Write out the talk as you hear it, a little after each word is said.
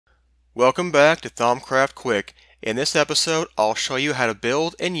Welcome back to Thaumcraft Quick. In this episode, I'll show you how to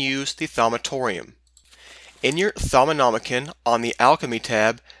build and use the Thaumatorium. In your Thaumonomicon on the Alchemy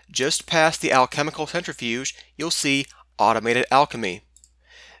tab, just past the alchemical centrifuge, you'll see Automated Alchemy.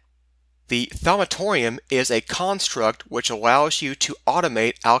 The Thaumatorium is a construct which allows you to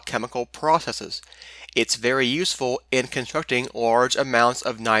automate alchemical processes. It's very useful in constructing large amounts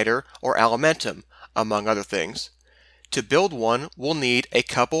of niter or alimentum, among other things. To build one, we'll need a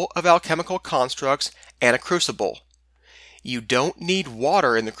couple of alchemical constructs and a crucible. You don't need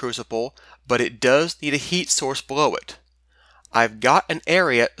water in the crucible, but it does need a heat source below it. I've got an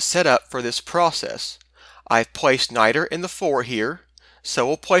area set up for this process. I've placed niter in the floor here, so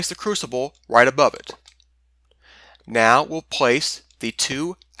we'll place the crucible right above it. Now we'll place the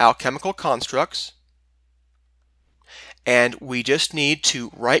two alchemical constructs, and we just need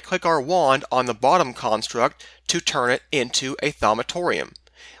to right-click our wand on the bottom construct to turn it into a Thaumatorium.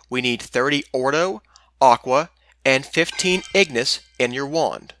 We need 30 Ordo, Aqua, and 15 Ignis in your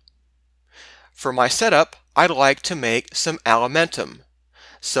wand. For my setup, I'd like to make some alimentum.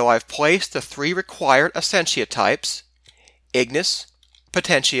 So I've placed the three required essentia types, Ignis,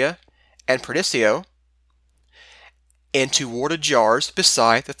 Potentia, and Perdicio, into warded jars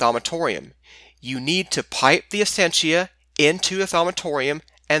beside the Thaumatorium. You need to pipe the essentia into the Thaumatorium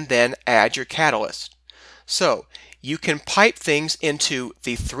and then add your catalyst. So you can pipe things into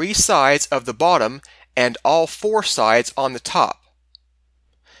the three sides of the bottom and all four sides on the top.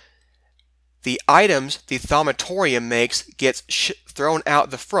 The items the Thaumatorium makes gets thrown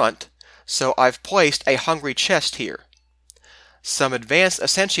out the front, so I've placed a hungry chest here. Some advanced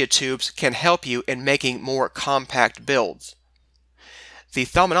essentia tubes can help you in making more compact builds. The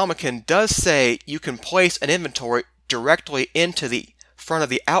Thaumonomicon does say you can place an inventory directly into the front of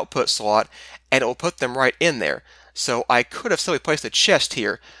the output slot and it will put them right in there. So I could have simply placed a chest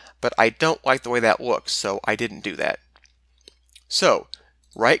here, but I don't like the way that looks, so I didn't do that. So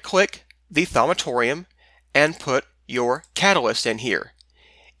right-click the Thaumatorium and put your catalyst in here.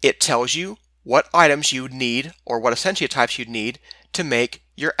 It tells you what items you need or what essentia types you need to make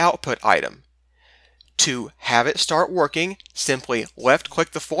your output item. To have it start working, simply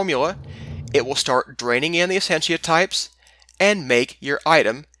left-click the formula. It will start draining in the essentia types and make your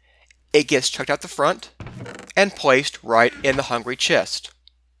item. It gets chucked out the front and placed right in the hungry chest.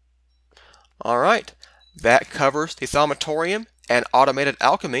 Alright, that covers the Thaumatorium and automated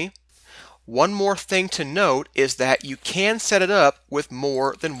alchemy. One more thing to note is that you can set it up with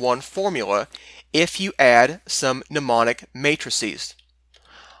more than one formula if you add some mnemonic matrices.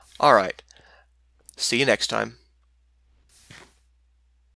 Alright. See you next time.